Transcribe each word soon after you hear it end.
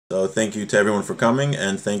So thank you to everyone for coming,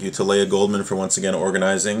 and thank you to Leah Goldman for once again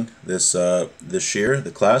organizing this year,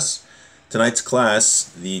 the class. Tonight's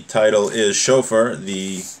class, the title is Shofar,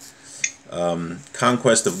 the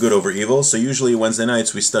conquest of good over evil. So usually Wednesday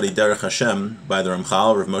nights we study Derech Hashem by the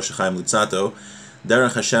Ramchal, Rav Moshe Chaim Luzzatto.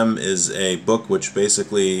 Derech Hashem is a book which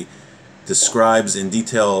basically describes in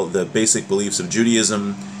detail the basic beliefs of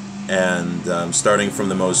Judaism, and starting from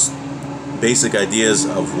the most basic ideas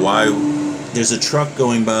of why there's a truck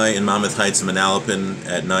going by in Monmouth Heights in Manalapan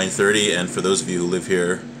at 9:30, and for those of you who live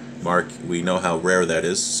here, Mark, we know how rare that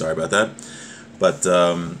is. Sorry about that. But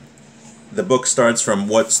the book starts from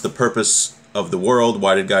what's the purpose of the world,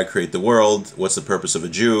 why did God create the world, what's the purpose of a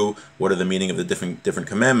Jew, what are the meaning of the different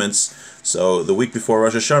commandments. So the week before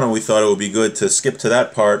Rosh Hashanah, we thought it would be good to skip to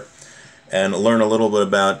that part and learn a little bit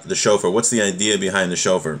about the shofar. What's the idea behind the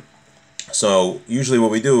shofar? So usually what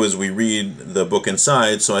we do is we read the book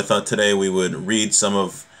inside, so I thought today we would read some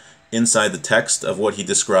of inside the text of what he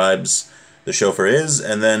describes the shofar is,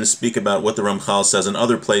 and then speak about what the Ramchal says in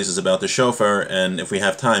other places about the shofar, and if we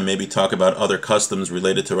have time, maybe talk about other customs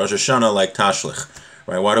related to Rosh Hashanah, like tashlich.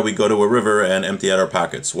 Right? Why do we go to a river and empty out our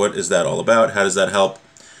pockets? What is that all about? How does that help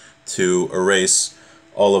to erase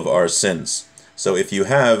all of our sins? So if you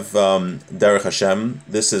have Derech Hashem,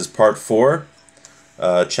 this is part 4,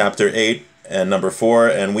 chapter 8 and number 4,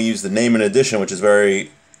 and we use the name and edition, which is very,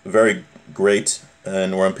 very great,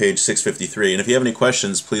 and we're on page 653. And if you have any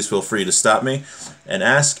questions, please feel free to stop me and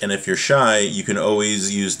ask, and if you're shy, you can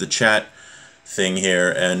always use the chat thing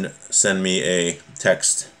here and send me a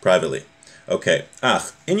text privately. Okay.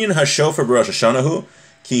 Inyan ha-shofar b'Rosh Hashanah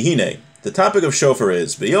ki hine. The topic of shofar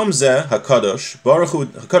is B'yom zeh HaKadosh Baruch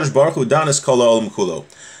Hu danis kol ha'olam kulo.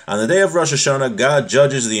 On the day of Rosh Hashanah, God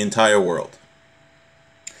judges the entire world.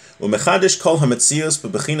 Umechadish kol hametzios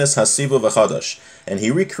bebechinas hasiva v'chadash, and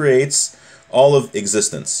he recreates all of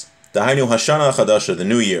existence. Dahainu hashana chadasha, the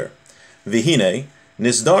new year. V'hine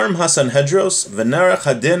nisdarm hasanhedros v'nerach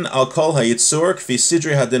hadin al kol hayitzur kfi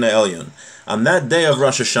sidri hadin ha'elyon. On that day of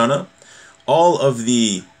Rosh Hashanah, all of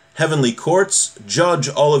the heavenly courts judge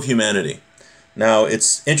all of humanity. Now,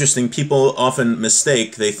 it's interesting, people often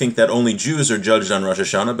mistake, they think that only Jews are judged on Rosh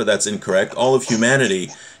Hashanah, but that's incorrect. All of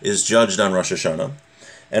humanity is judged on Rosh Hashanah.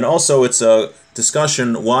 And also it's a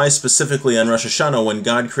discussion why specifically on Rosh Hashanah, when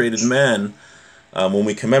God created man, when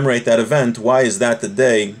we commemorate that event, why is that the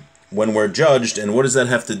day when we're judged, and what does that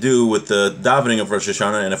have to do with the davening of Rosh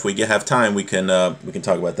Hashanah? And if we have time, we can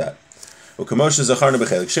talk about that.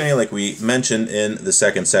 Like we mentioned in the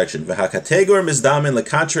second section. And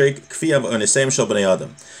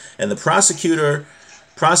the prosecutor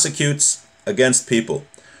prosecutes against people.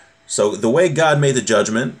 So the way God made the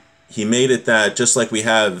judgment, he made it that just like we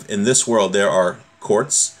have in this world, there are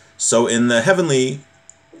courts. So in the heavenly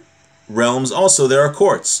realms also there are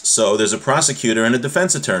courts. So there's a prosecutor and a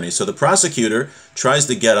defense attorney. So the prosecutor tries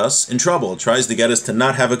to get us in trouble, tries to get us to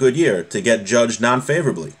not have a good year, to get judged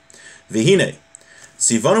non-favorably. Vihine,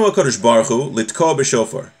 tzivanu HaKadosh Baruch Hu litko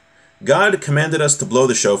b'shofar. God commanded us to blow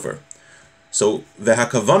the shofar. So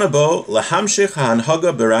v'hakavana bo lahamshich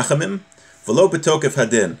ha'anhaga berachamim v'lo b'tokef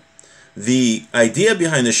hadin. The idea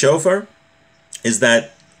behind the shofar is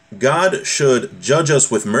that God should judge us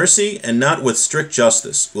with mercy and not with strict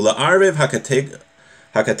justice. Ula'arvev hakategor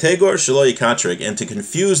shelo yikatreg, and to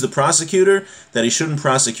confuse the prosecutor that he shouldn't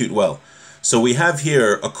prosecute well. So we have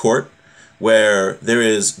here a court where there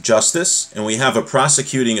is justice, and we have a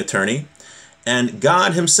prosecuting attorney, and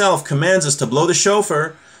God himself commands us to blow the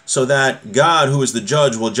shofar so that God, who is the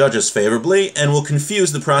judge, will judge us favorably and will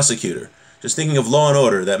confuse the prosecutor. Just thinking of Law and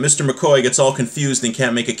Order, that Mr. McCoy gets all confused and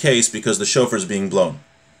can't make a case because the shofar is being blown.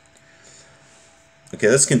 Okay,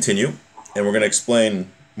 let's continue, and we're going to explain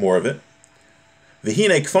more of it.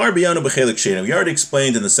 V'hine kfar b'yanu b'chelik sheinu. We already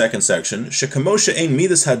explained in the second section. Shekamoshe ein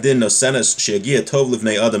midas hadin nosenes sheyagia tov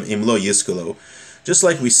livnei adam im lo yiskulo. Just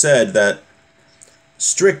like we said that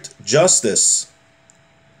strict justice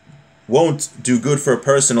won't do good for a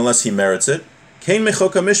person unless he merits it. Kein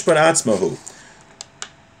mechok hamishpat atzmahu.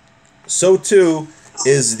 So too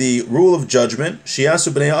is the rule of judgment.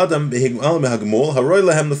 Shiyasu b'nei adam b'higmal mehagmul haroy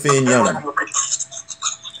lehem lefi inyanam.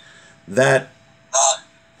 That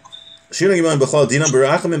so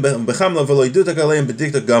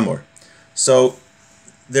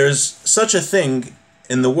there's such a thing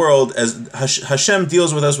in the world as Hashem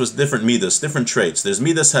deals with us with different midas, different traits. There's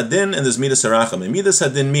midas hadin and there's midas haracham. And midas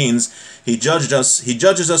hadin means he judges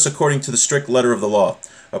us according to the strict letter of the law.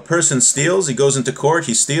 A person steals, he goes into court,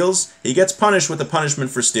 he steals, he gets punished with the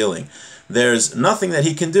punishment for stealing. There's nothing that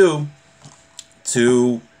he can do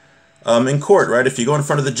to in court, right? If you go in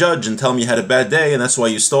front of the judge and tell him you had a bad day and that's why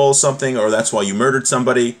you stole something or that's why you murdered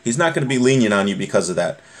somebody, he's not going to be lenient on you because of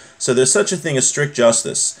that. So there's such a thing as strict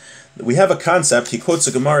justice. We have a concept, he quotes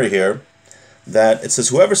a Gemara here, that it says,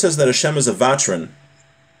 whoever says that Hashem is a vatran,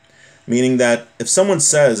 meaning that if someone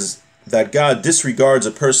says that God disregards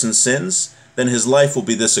a person's sins, then his life will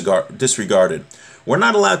be disregarded. We're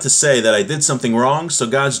not allowed to say that I did something wrong, so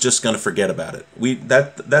God's just going to forget about it.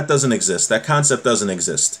 That doesn't exist. That concept doesn't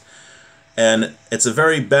exist. And it's a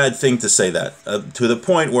very bad thing to say that, to the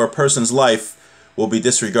point where a person's life will be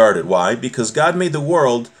disregarded. Why? Because God made the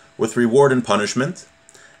world with reward and punishment,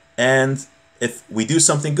 and if we do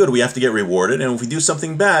something good, we have to get rewarded, and if we do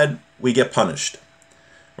something bad, we get punished.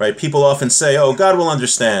 Right? People often say, oh, God will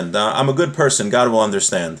understand. I'm a good person. God will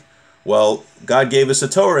understand. Well, God gave us a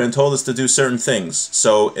Torah and told us to do certain things.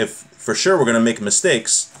 So if for sure we're going to make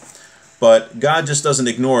mistakes, but God just doesn't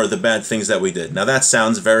ignore the bad things that we did. Now that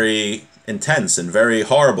sounds very intense and very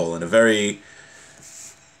horrible and a very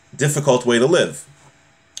difficult way to live.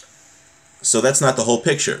 So that's not the whole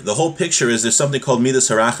picture. The whole picture is there's something called Midas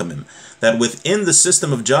Harachamim, that within the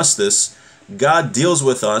system of justice, God deals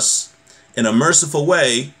with us in a merciful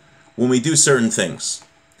way when we do certain things.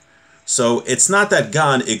 So it's not that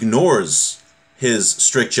God ignores his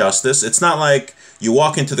strict justice. It's not like you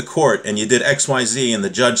walk into the court and you did X, Y, Z and the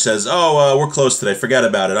judge says, oh, we're closed today, forget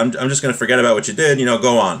about it. I'm just going to forget about what you did,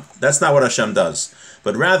 go on. That's not what Hashem does.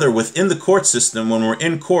 But rather, within the court system, when we're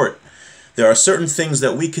in court, there are certain things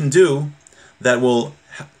that we can do that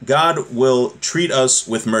God will treat us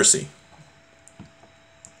with mercy.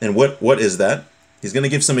 And what is that? He's going to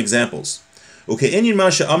give some examples. Like the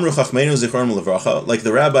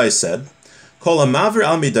rabbi said,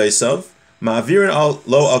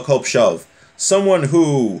 someone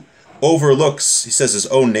who overlooks, he says, his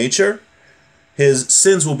own nature, his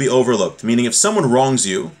sins will be overlooked. Meaning if someone wrongs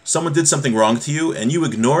you, someone did something wrong to you, and you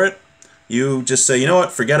ignore it, you just say, you know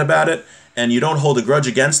what, forget about it, and you don't hold a grudge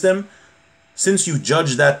against them, since you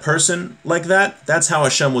judge that person like that, that's how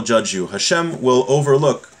Hashem will judge you. Hashem will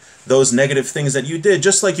overlook those negative things that you did,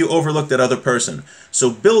 just like you overlooked that other person.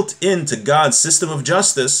 So built into God's system of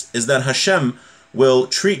justice is that Hashem will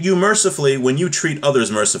treat you mercifully when you treat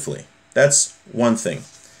others mercifully. That's one thing.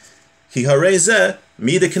 Ki harezeh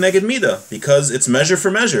mida keneged mida, because it's measure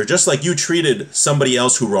for measure. Just like you treated somebody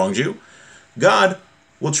else who wronged you, God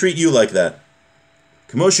will treat you like that.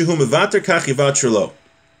 Kmo shehu mevater kach yivater lo.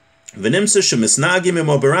 V'nimsa shemisnagim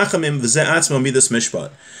imo berachamim v'zeh atzmo midas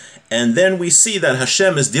mishpat. And then we see that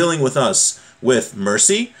Hashem is dealing with us with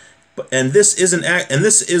mercy, and this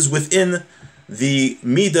is within the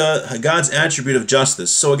midah, God's attribute of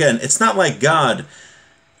justice. So again, it's not like God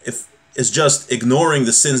is just ignoring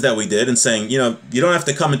the sins that we did and saying, you don't have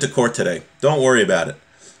to come into court today. Don't worry about it.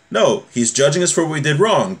 No, he's judging us for what we did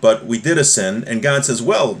wrong, but we did a sin, and God says,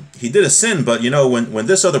 well, he did a sin, but when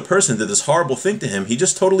this other person did this horrible thing to him, he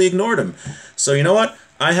just totally ignored him. So you know what?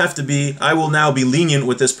 I will now be lenient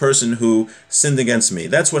with this person who sinned against me.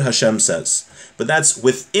 That's what Hashem says. But that's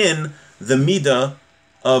within the midah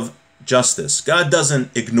of justice. God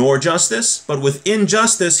doesn't ignore justice, but within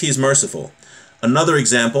justice, he's merciful. Another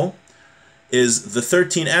example is the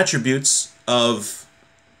 13 attributes of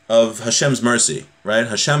Hashem's mercy, right?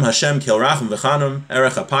 Hashem, Kel Rachum V'Chanum,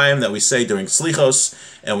 Erech Apayim, that we say during Slichos,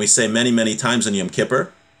 and we say many, many times on Yom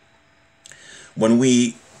Kippur. When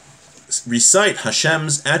we recite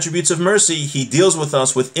Hashem's attributes of mercy, he deals with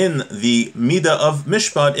us within the midah of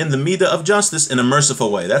mishpat, in the midah of justice, in a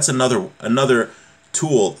merciful way. That's another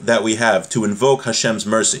tool that we have to invoke Hashem's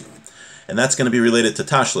mercy. And that's going to be related to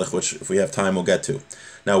Tashlich, which if we have time we'll get to.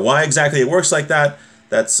 Now why exactly it works like that,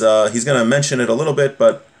 that's he's going to mention it a little bit,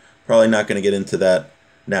 but probably not going to get into that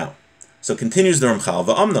now. So continues the Ramchal,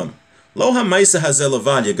 V'amnam, Lo ha'maisa hazeh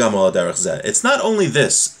levad yagam al derech zeh. It's not only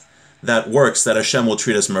this that works, that Hashem will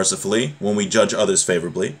treat us mercifully when we judge others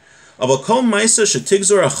favorably. Whatever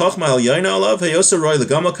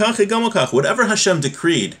Hashem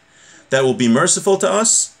decreed that will be merciful to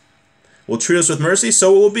us, will treat us with mercy,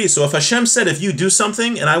 so it will be. So if Hashem said, if you do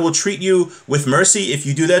something and I will treat you with mercy, if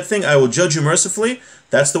you do that thing, I will judge you mercifully,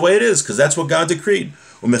 that's the way it is, because that's what God decreed.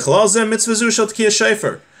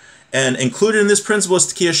 And included in this principle is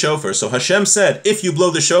Tkiyah Shofar. So Hashem said, if you blow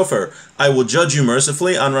the shofar, I will judge you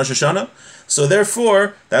mercifully on Rosh Hashanah. So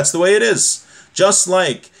therefore, that's the way it is. Just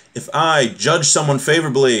like if I judge someone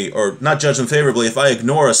favorably, or not judge them favorably, if I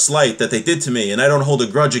ignore a slight that they did to me and I don't hold a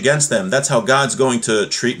grudge against them, that's how God's going to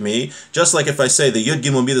treat me. Just like if I say the Yud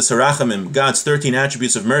Gimel Midas Harachamim, God's 13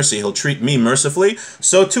 attributes of mercy, He'll treat me mercifully.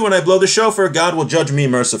 So too, when I blow the shofar, God will judge me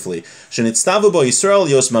mercifully.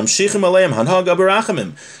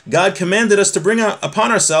 God commanded us to bring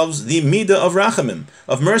upon ourselves the midah of rachamim,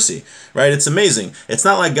 of mercy. Right? It's amazing. It's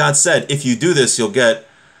not like God said, if you do this, you'll get...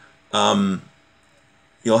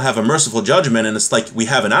 you'll have a merciful judgment, and it's like we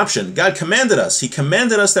have an option. God commanded us. He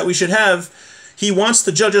commanded us that we should have. He wants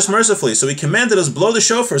to judge us mercifully. So He commanded us, blow the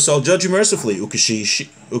shofar, so I'll judge you mercifully. When we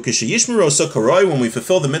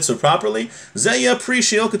fulfill the mitzvah properly,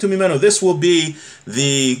 this will be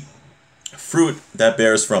the fruit that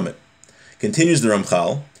bears from it. Continues the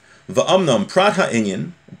Ramchal. Va'amnam prat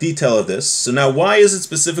ha'inyan, detail of this. So now why is it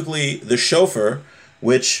specifically the shofar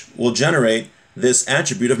which will generate this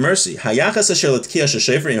attribute of mercy? It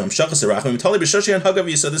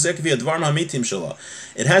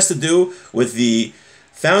has to do with the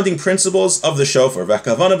founding principles of the shofar, and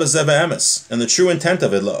the true intent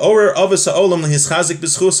of it. Where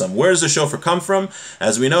does the shofar come from?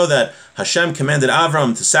 As we know that Hashem commanded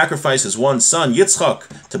Avram to sacrifice his one son,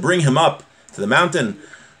 Yitzchak, to bring him up to the mountain,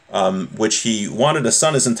 which he wanted a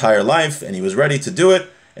son his entire life, and he was ready to do it,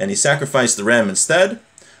 and he sacrificed the ram instead.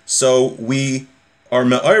 So we are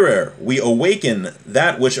me'orer, we awaken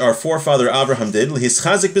that which our forefather Abraham did, so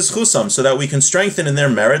that we can strengthen in their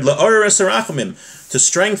merit, to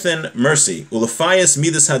strengthen mercy, ulafayas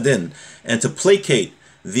midas hadin, and to placate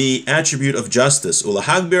the attribute of justice, and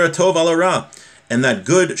that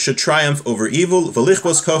good should triumph over evil,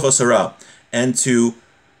 and to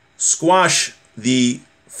squash the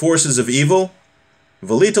forces of evil,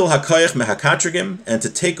 V'litol hakoyach mehakatrigim, and to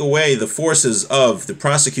take away the forces of the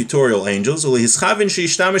prosecutorial angels, and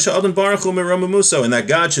that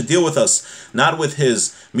God should deal with us not with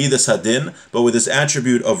His midas hadin, but with His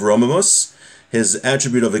attribute of romamus, His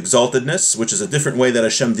attribute of exaltedness, which is a different way that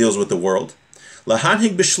Hashem deals with the world. That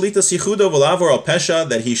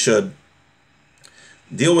He should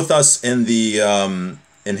deal with us in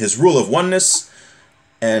His rule of oneness,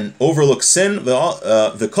 and overlook sin, and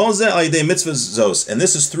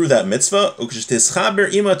this is through that mitzvah.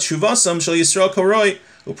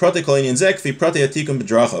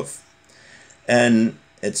 And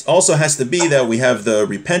it also has to be that we have the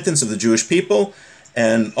repentance of the Jewish people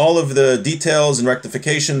and all of the details and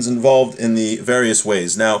rectifications involved in the various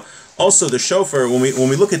ways. Now, also the shofar, when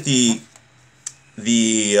we look at the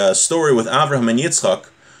story with Avraham and Yitzchak,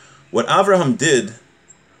 what Avraham did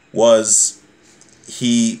was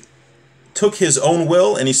he took his own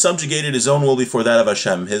will and he subjugated his own will before that of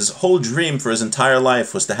Hashem. His whole dream for his entire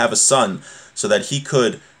life was to have a son so that he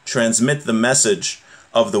could transmit the message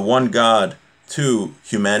of the one God to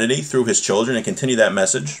humanity through his children and continue that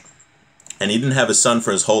message. And he didn't have a son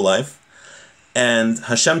for his whole life. And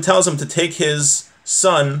Hashem tells him to take his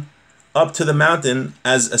son up to the mountain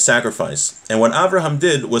as a sacrifice. And what Abraham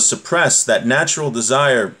did was suppress that natural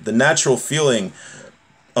desire, the natural feeling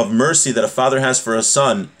of mercy that a father has for a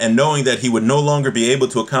son, and knowing that he would no longer be able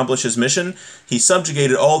to accomplish his mission, he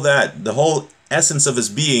subjugated all that, the whole essence of his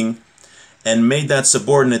being, and made that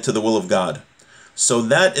subordinate to the will of God. So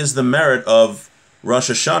that is the merit of Rosh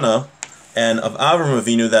Hashanah and of Avram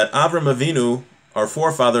Avinu, that Avram Avinu, our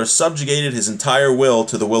forefather, subjugated his entire will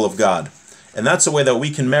to the will of God. And that's a way that we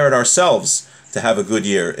can merit ourselves to have a good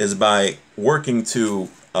year, is by working to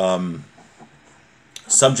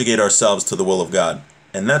subjugate ourselves to the will of God.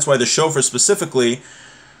 And that's why the shofar specifically,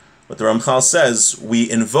 what the Ramchal says,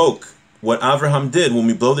 we invoke what Avraham did when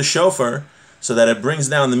we blow the shofar, so that it brings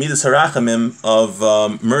down the midas harachamim of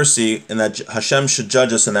mercy, and that Hashem should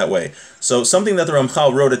judge us in that way. So something that the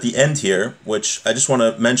Ramchal wrote at the end here, which I just want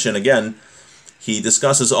to mention again, he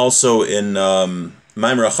discusses also in Maimer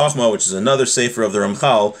HaChachma, which is another sefer of the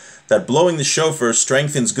Ramchal, that blowing the shofar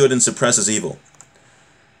strengthens good and suppresses evil.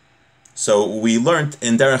 So we learned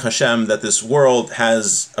in Derech Hashem that this world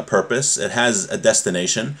has a purpose, it has a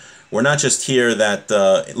destination. We're not just here that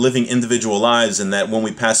living individual lives and that when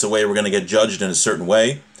we pass away we're going to get judged in a certain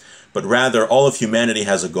way, but rather all of humanity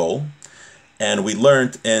has a goal. And we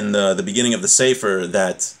learned in the beginning of the Sefer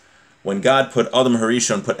that when God put Adam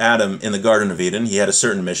Harishon, put Adam in the Garden of Eden, he had a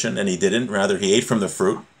certain mission, and he didn't. Rather, he ate from the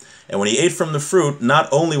fruit. And when he ate from the fruit, not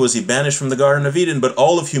only was he banished from the Garden of Eden, but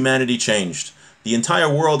all of humanity changed. The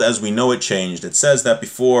entire world as we know it changed. It says that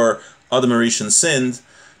before Adam Harishon sinned,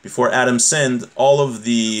 before Adam sinned, all of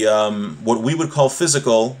the, what we would call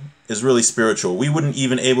physical is really spiritual. We wouldn't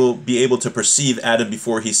even be able to perceive Adam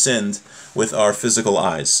before he sinned with our physical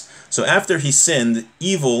eyes. So after he sinned,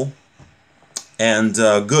 evil and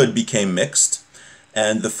good became mixed,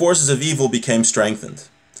 and the forces of evil became strengthened.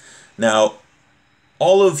 Now,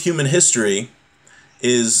 all of human history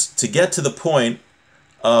is to get to the point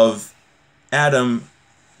of Adam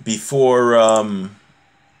before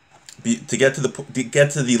to get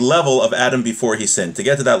to the level of Adam before he sinned, to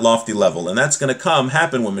get to that lofty level, and that's going to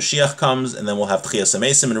happen when Mashiach comes, and then we'll have Tchias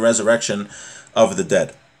HaMesim and resurrection of the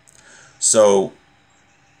dead. So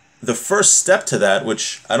the first step to that,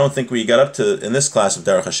 which I don't think we got up to in this class of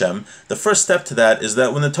Derech Hashem, the first step to that is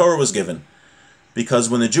that when the Torah was given. Because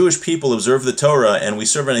when the Jewish people observe the Torah and we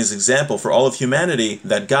serve as an example for all of humanity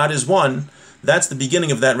that God is one, that's the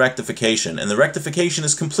beginning of that rectification. And the rectification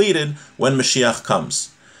is completed when Mashiach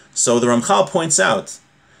comes. So the Ramchal points out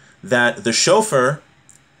that the shofar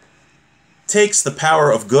takes the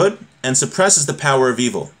power of good and suppresses the power of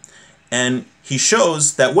evil. And he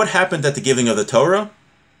shows that what happened at the giving of the Torah?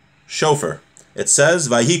 Shofar. It says,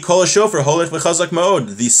 Vayhi kol shofar holet v'chazak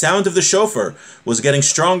ma'od. The sound of the shofar was getting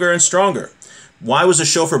stronger and stronger. Why was a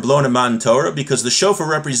shofar blown in Matan Torah? Because the shofar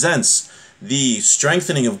represents the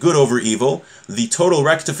strengthening of good over evil, the total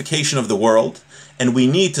rectification of the world, and we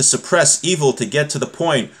need to suppress evil to get to the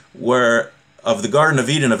point where of the Garden of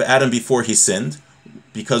Eden of Adam before he sinned,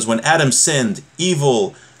 because when Adam sinned,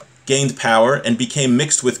 evil gained power and became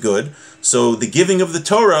mixed with good. So the giving of the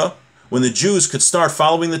Torah, when the Jews could start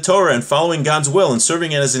following the Torah and following God's will and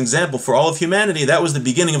serving it as an example for all of humanity, that was the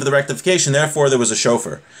beginning of the rectification. Therefore, there was a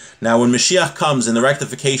shofar. Now, when Mashiach comes and the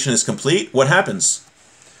rectification is complete, what happens?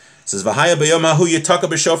 It says, "V'haya b'yom hahu yitaka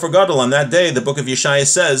b'shofar gadol." On that day, the book of Yeshaya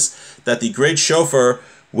says that the great shofar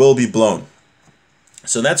will be blown.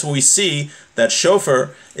 So that's what we see, that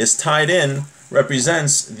shofar is tied in,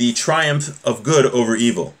 represents the triumph of good over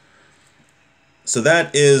evil. So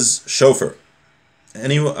that is shofar.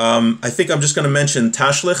 Anyway, I think I'm just going to mention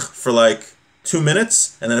Tashlich for like 2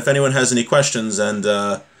 minutes, and then if anyone has any questions, and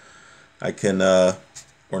I can,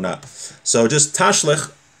 or not. So just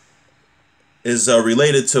Tashlich is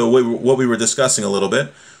related to what we were discussing a little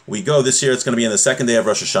bit. We go, this year it's going to be in the second day of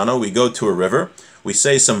Rosh Hashanah, we go to a river, we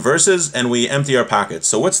say some verses, and we empty our pockets.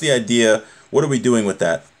 So what's the idea? What are we doing with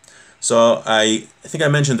that? So I think I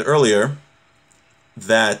mentioned earlier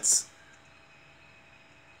that...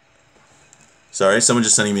 Sorry, someone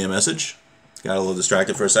just sending me a message. Got a little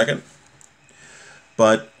distracted for a second.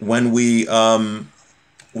 But when we go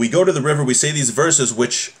to the river, we say these verses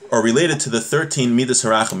which are related to the 13 Midas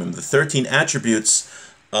Harachamim, the 13 attributes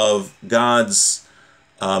of God's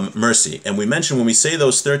mercy. And we mention when we say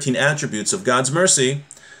those 13 attributes of God's mercy,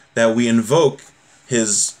 that we invoke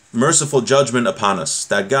His merciful judgment upon us.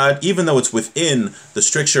 That God, even though it's within the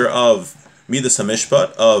stricture of Midas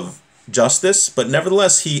HaMishpat, of justice, but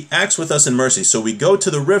nevertheless He acts with us in mercy. So we go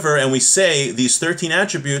to the river and we say these 13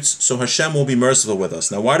 attributes, so Hashem will be merciful with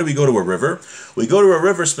us. Now, why do we go to a river? We go to a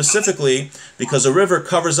river specifically because a river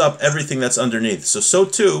covers up everything that's underneath. So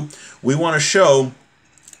too, we want to show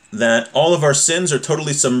that all of our sins are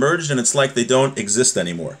totally submerged and it's like they don't exist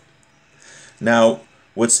anymore. Now,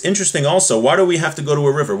 what's interesting also, why do we have to go to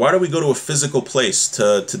a river? Why do we go to a physical place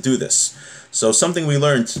to do this? So something we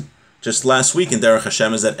learned just last week in Derech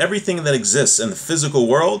Hashem is that everything that exists in the physical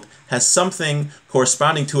world has something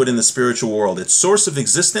corresponding to it in the spiritual world. Its source of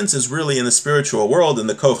existence is really in the spiritual world, in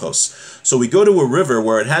the kochos. So we go to a river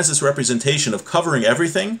where it has this representation of covering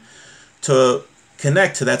everything to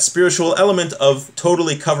connect to that spiritual element of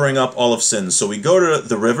totally covering up all of sins. So we go to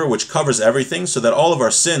the river which covers everything so that all of our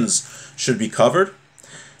sins should be covered.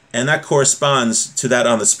 And that corresponds to that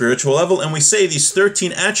on the spiritual level. And we say these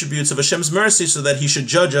 13 attributes of Hashem's mercy so that He should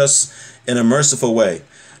judge us in a merciful way.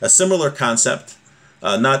 A similar concept,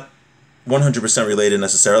 not 100% related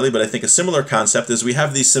necessarily, but I think a similar concept is we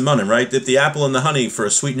have these simonim, right? Dip the apple in the honey for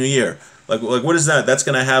a sweet new year. Like what is that? That's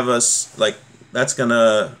going to have us, that's going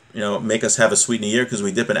to, make us have a sweet new year because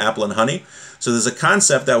we dip an apple in honey. So there's a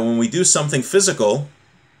concept that when we do something physical,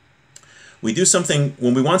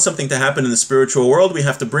 when we want something to happen in the spiritual world, we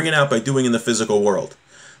have to bring it out by doing in the physical world.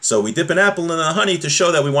 So we dip an apple in the honey to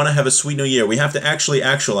show that we want to have a sweet new year. We have to actually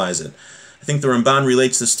actualize it. I think the Ramban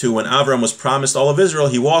relates this to when Avram was promised all of Israel,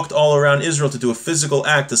 he walked all around Israel to do a physical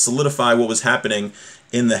act to solidify what was happening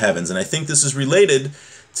in the heavens. And I think this is related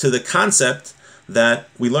to the concept that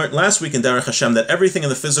we learned last week in Derech Hashem, that everything in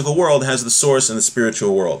the physical world has the source in the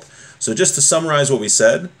spiritual world. So just to summarize what we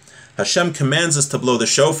said, Hashem commands us to blow the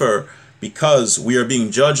shofar because we are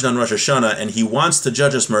being judged on Rosh Hashanah, and He wants to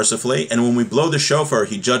judge us mercifully. And when we blow the shofar,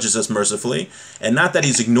 He judges us mercifully. And not that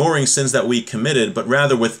He's ignoring sins that we committed, but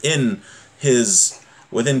rather within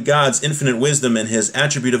God's infinite wisdom and His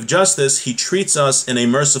attribute of justice, He treats us in a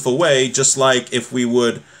merciful way, just like if we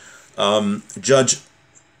would judge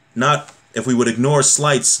not if we would ignore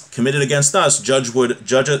slights committed against us, God would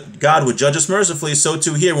judge us mercifully. So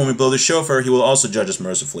too here, when we blow the shofar, He will also judge us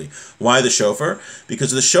mercifully. Why the shofar?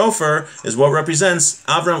 Because the shofar is what represents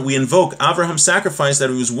Avraham. We invoke Abraham's sacrifice, that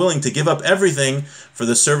he was willing to give up everything for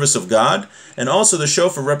the service of God. And also the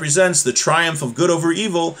shofar represents the triumph of good over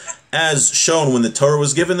evil, as shown when the Torah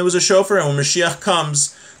was given, there was a shofar, and when Mashiach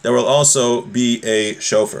comes, there will also be a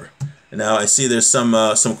shofar. Now I see there's some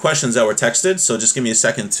questions that were texted, so just give me a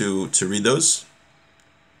second to read those.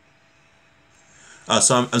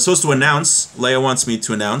 So I'm supposed to announce. Leah wants me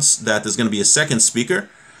to announce that there's going to be a second speaker.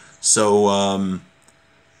 So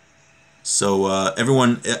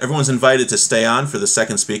everyone's invited to stay on for the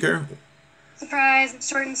second speaker. Surprise! It's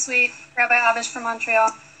short and sweet. Rabbi Avish from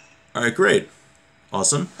Montreal. All right, great,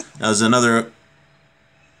 awesome. Now there's another.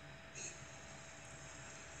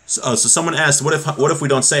 So someone asked, what if we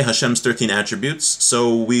don't say Hashem's 13 attributes?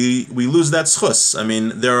 So we lose that schus. I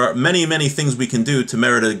mean, there are many things we can do to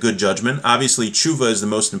merit a good judgment. Obviously, tshuva is the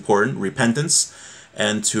most important, repentance,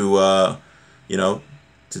 and to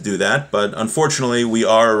do that. But unfortunately, we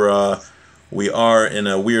are in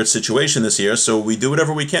a weird situation this year. So we do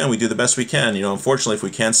whatever we can. We do the best we can. Unfortunately, if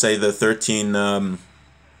we can't say the 13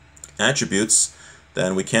 attributes,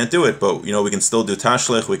 then we can't do it. But we can still do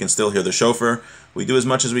tashlich. We can still hear the shofar. We do as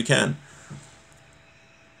much as we can.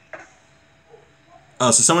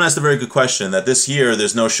 So someone asked a very good question, that this year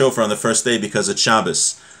there's no shofar on the first day because it's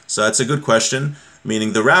Shabbos. So that's a good question,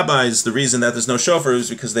 meaning the rabbis, the reason that there's no shofar is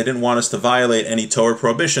because they didn't want us to violate any Torah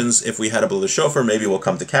prohibitions. If we had to blow the shofar, maybe we'll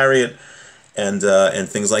come to carry it, and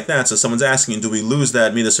things like that. So someone's asking, do we lose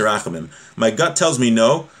that midas harachamim? My gut tells me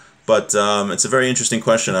no, but it's a very interesting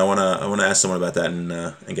question. I wanna ask someone about that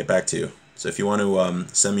and get back to you. So if you want to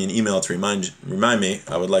send me an email to remind me,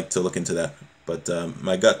 I would like to look into that. But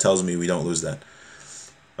my gut tells me we don't lose that.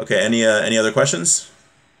 Okay, any other questions?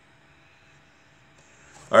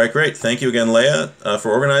 All right, great. Thank you again, Leah, for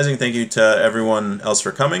organizing. Thank you to everyone else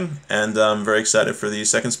for coming. And I'm very excited for the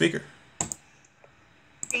second speaker.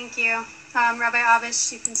 Thank you. Rabbi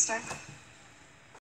Avish, you can start.